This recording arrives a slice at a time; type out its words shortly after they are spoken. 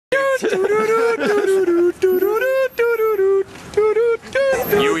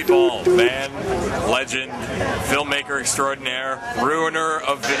Uwe Boll, man, legend, filmmaker extraordinaire, ruiner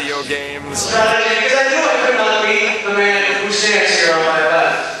of video games. Because I knew I could not be the man who stands here on my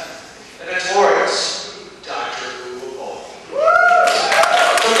left. The notorious Dr. Uwe Boll.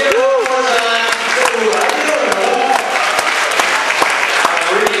 So give it one more time.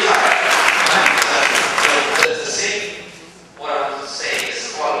 I'm really tired. To see what I want to say is the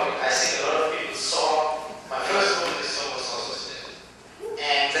following. I think a lot of people saw my first movie, this film was also still.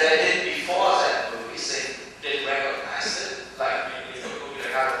 And that I did before that movie, they didn't recognize it. Like maybe the movie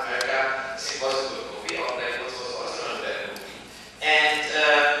like Out of America, it was a good movie, or that was also a bad movie. And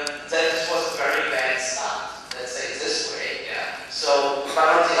that was a very bad start, let's say it this way, yeah. So, but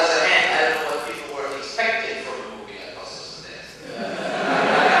on the other hand, I don't know what people were expecting from a movie like also there.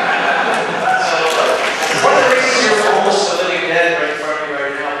 So, one of the reasons you're almost a living dead right in front of you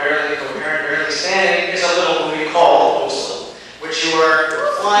right now, barely coherent, barely standing, is a little movie called Postal, which you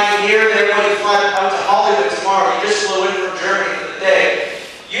were flying here, they're going to fly out to Hollywood tomorrow. You just flew in from Germany for the day.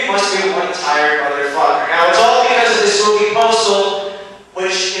 You must be one tired motherfucker. Now, it's all because of this movie Postal,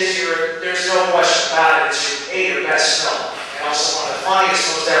 which is there's no question about it, it's your best film. And also one of the funniest,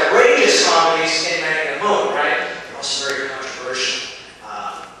 most outrageous comedies in Man in the Moon, right? And also very controversial.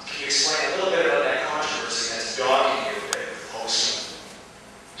 Can you explain a little bit about that controversy that's dogging you with Postal?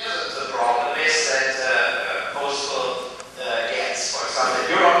 Yeah, the problem is that Postal gets, for example,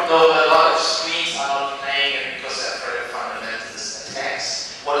 in Europe, though a lot of screens are not playing it because they're very fundamentalist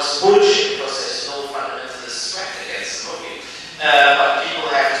attacks. What is bullshit because there's no fundamentalist threat against the movie. But people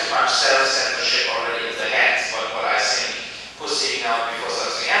have too much self-censorship already in their heads, what I think pushing out before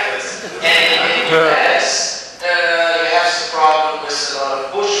something happens. And in the US, you have the problem with a lot of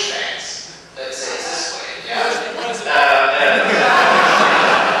Bush fans. Let's say it this way, yeah?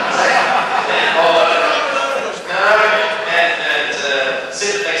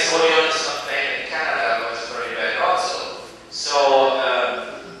 Cineplex audio is not playing in Canada, but it's very bad also. So,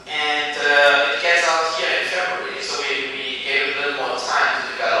 and it gets out here in February, so we gave it a little more time to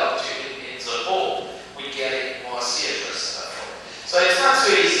develop in the whole. We get it more serious. So it's not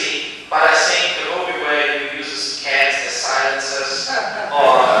so easy, but I think the movie where you use cats as silencers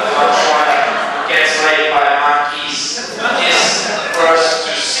or gets laid by monkeys is first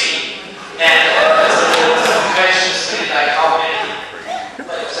to see. And the question is really like how many,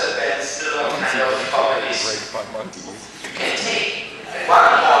 like I said, still what kind of comedies you can take. At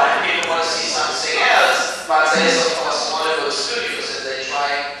one point, people want to see something else, but there is of course Hollywood studios and they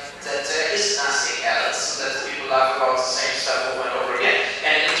try that there is nothing else, so that people laugh about the same stuff over and over again.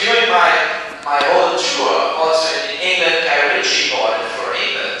 And during my whole tour, also in England, Guy Ritchie bought it for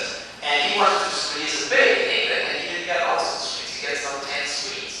England, and he wanted to release it big in England, and he didn't get all the screens, he gets some 10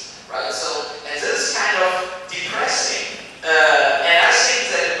 screens, right? So, and this is kind of depressing. And I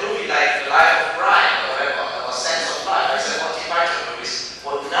think that a movie like The Life of Brian, or Sense of Life, like the Monty Python movies,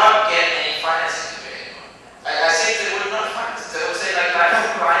 would not get any financing to it anymore. I think they would not finance it. They would say like Life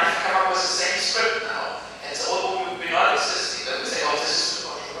of Brian, you come up with the same script now, and so what movie would be not existing. They would say, oh, this is too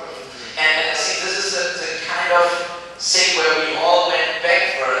controversial. And I think this is the kind of thing where we all went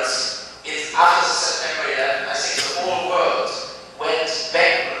backwards. It's after September 11, I think the whole world went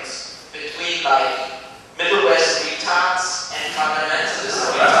backwards between like Middle West retards and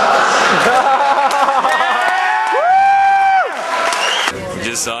fundamentalist retards.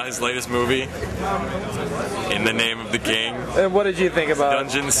 Just saw his latest movie, In the Name of the King. And what did you think about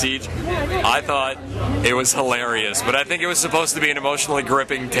Dungeon Siege? I thought it was hilarious, but I think it was supposed to be an emotionally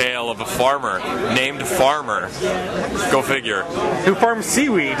gripping tale of a farmer named Farmer. Go figure. Who farms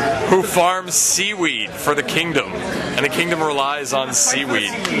seaweed? Who farms seaweed for the kingdom, and the kingdom relies on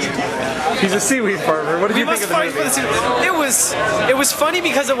seaweed. He's a seaweed farmer. What did you think of the movie? It was funny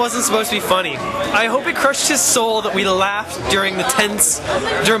because it wasn't supposed to be funny. I hope it crushed his soul that we laughed during the tense,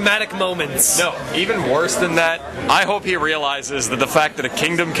 dramatic moments. No, even worse than that, I hope he realizes that the fact that a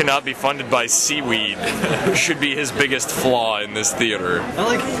kingdom cannot be funded by seaweed should be his biggest flaw in this theater.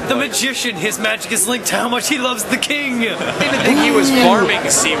 Like the magician, his magic is linked to how much he loves the king. I didn't even think he was farming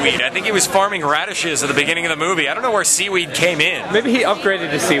seaweed. I think he was farming radishes at the beginning of the movie. I don't know where seaweed came in. Maybe he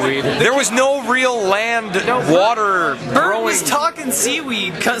upgraded to seaweed. There was no real land, water Bert growing. was talking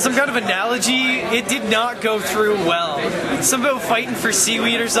seaweed, some kind of analogy. It did not go through well. Some about fighting for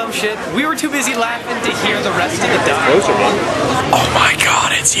seaweed or some shit. We were too busy laughing to hear the rest of the dialogue. Oh my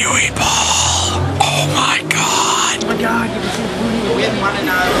god, it's Uwe Boll. Oh my god. Oh my god. We had one in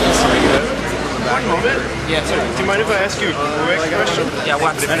our One moment. Yeah. So, do you mind if I ask you a quick question? Yeah,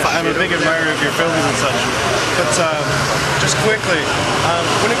 what? I'm a big admirer of your films and such. But just quickly,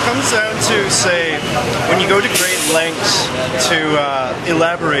 when it comes down to, say, when you go to great lengths to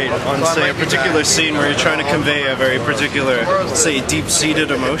elaborate on, say, a particular scene where you're trying to convey a very particular, say, deep-seated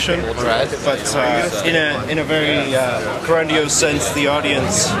emotion, Right. but in a very grandiose sense, the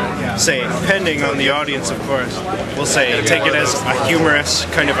audience, say, depending on the audience, of course, will say, take it as a humorous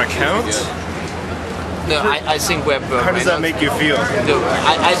kind of account. No, I think we're. How does that make you feel?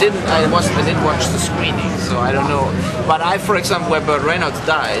 I didn't watch the screening, so I don't know. But for example, where Burt Reynolds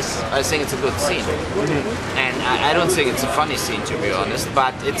dies, I think it's a good scene, and I don't think it's a funny scene, to be honest.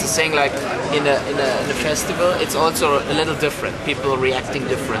 But it's a thing like in a festival, it's also a little different. People reacting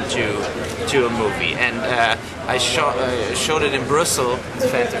different to a movie, and I showed it in Brussels, the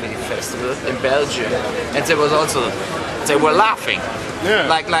Fantasy Festival in Belgium, and they were laughing. Yeah.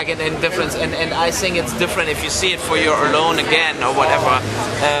 Like in difference, and I think it's different if you see it for your alone again or whatever.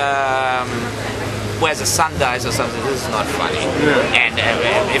 Where the sun dies or something, this is not funny. Yeah. And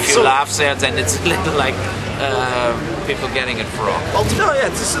if you laugh there, then it's a little like people getting it wrong. No, yeah,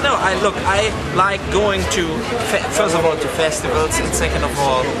 I like going to, first of all, to festivals, and second of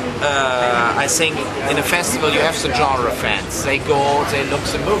all, I think in a festival you have the genre fans. They go, they look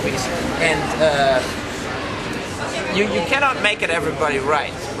the movies, and you cannot make it everybody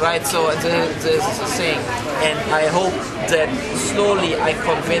right? So this is the thing, and I hope that slowly I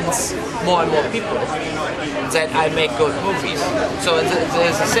convince more and more people that I make good movies. So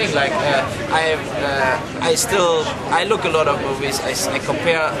there's a thing, like I look a lot of movies, I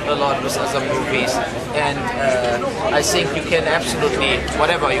compare a lot with other movies, and I think you can absolutely,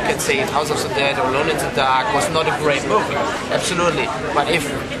 whatever, you can say House of the Dead or Alone in the Dark was not a great movie, absolutely, but if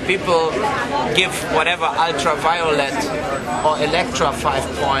people give whatever Ultraviolet or Electra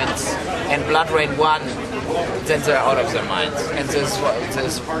 5 points and Blood Rain 1, then they're out of their minds. And this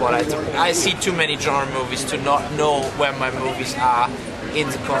is what I see too many genre movies to not know where my movies are in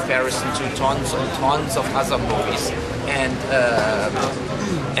the comparison to tons and tons of other movies.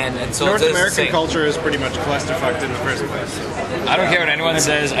 And so North American culture is pretty much clusterfucked in the first place. I don't care what anyone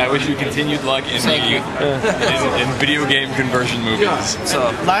says. I wish you continued luck in in video game conversion movies. Yeah.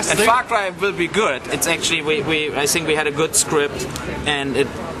 So Far Cry will be good. It's actually I think we had a good script, and it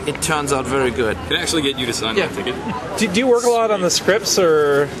turns out very good. Can I actually get you to sign my ticket? Do you work a lot on the scripts,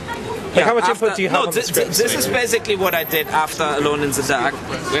 or like how much input do you have on the scripts? This is basically what I did after Alone in the Dark.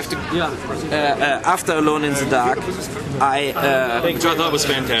 We have to. After Alone in the Dark, Which I thought was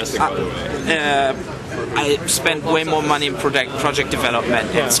fantastic, by the way. I spent way more money in project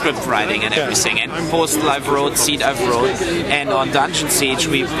development and script writing and everything. And Postal I've wrote, Seed I've wrote, and on Dungeon Siege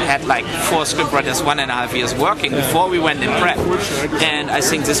we had like 4 scriptwriters 1.5 years working before we went in prep. And I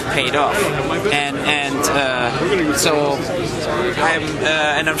think this paid off. So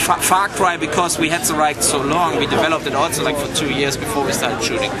and on Far Cry, because we had the rights so long, we developed it also like for 2 years before we started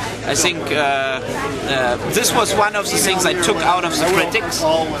shooting. I think this was one of the things I took out of the critics,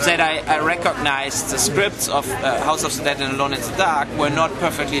 that I recognized the scripts of House of the Dead and Alone in the Dark were not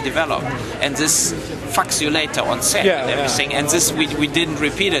perfectly developed, and this fucks you later on set and everything. And this we didn't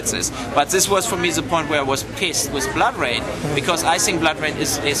repeat it, but this was for me the point where I was pissed with Blood Rain, because I think Blood Rain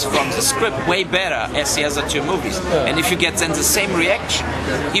is from the script way better as the other 2 movies. And if you get then the same reaction,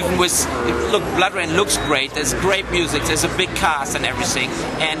 even with Blood Rain looks great, there's great music, there's a big cast and everything,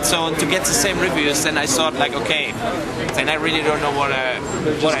 and so to get the same reviews, then I thought like, okay, then I really don't know what I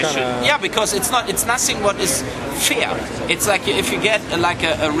should. Yeah, because it's nothing what is fair. It's like if you get like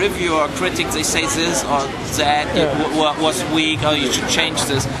a review or a critic, they say this or that was weak, or you should change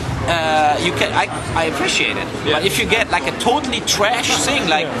this. I appreciate it. Yeah. But if you get like a totally trash thing,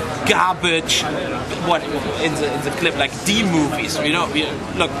 like garbage, what in the clip, like D movies,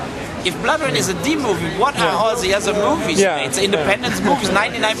 look. If Blood Rain is a D movie, what are all the other movies made? It's independent movies.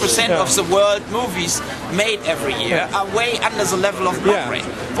 99% of the world movies made every year are way under the level of Blood Rain.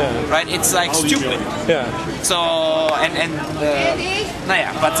 Right? It's like stupid. So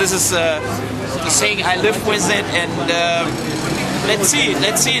but this is the thing. I live with it, and let's see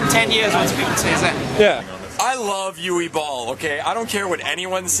in 10 years what people say that. I love Uwe Boll, okay? I don't care what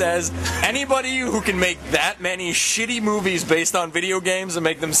anyone says. Anybody who can make that many shitty movies based on video games and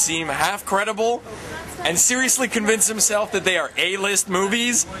make them seem half credible and seriously convince himself that they are A-list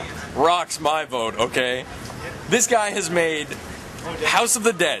movies rocks my vote, okay? This guy has made House of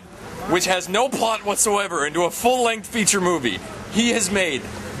the Dead, which has no plot whatsoever, into a full-length feature movie. He has made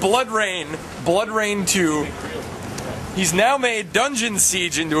Blood Rain 2, He's now made Dungeon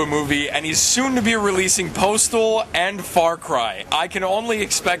Siege into a movie, and he's soon to be releasing Postal and Far Cry. I can only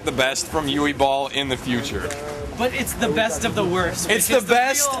expect the best from Uwe Boll in the future. But it's the best of the worst. It's the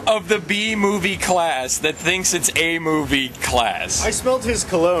best of the B movie class that thinks it's A movie class. I smelled his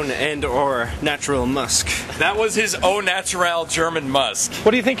cologne and/or natural musk. That was his au naturel German musk.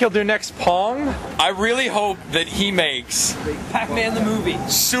 What do you think he'll do next, Pong? I really hope that he makes Pac-Man the movie.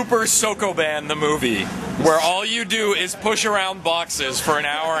 Super Sokoban the movie, where all you do is push around boxes for an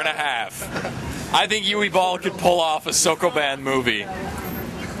hour and a half. I think Uwe Boll could pull off a Sokoban movie.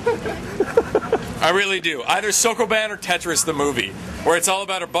 I really do. Either Sokoban or Tetris the movie, where it's all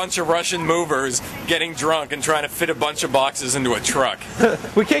about a bunch of Russian movers getting drunk and trying to fit a bunch of boxes into a truck.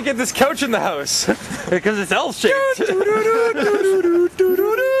 We can't get this couch in the house because it's L-shaped.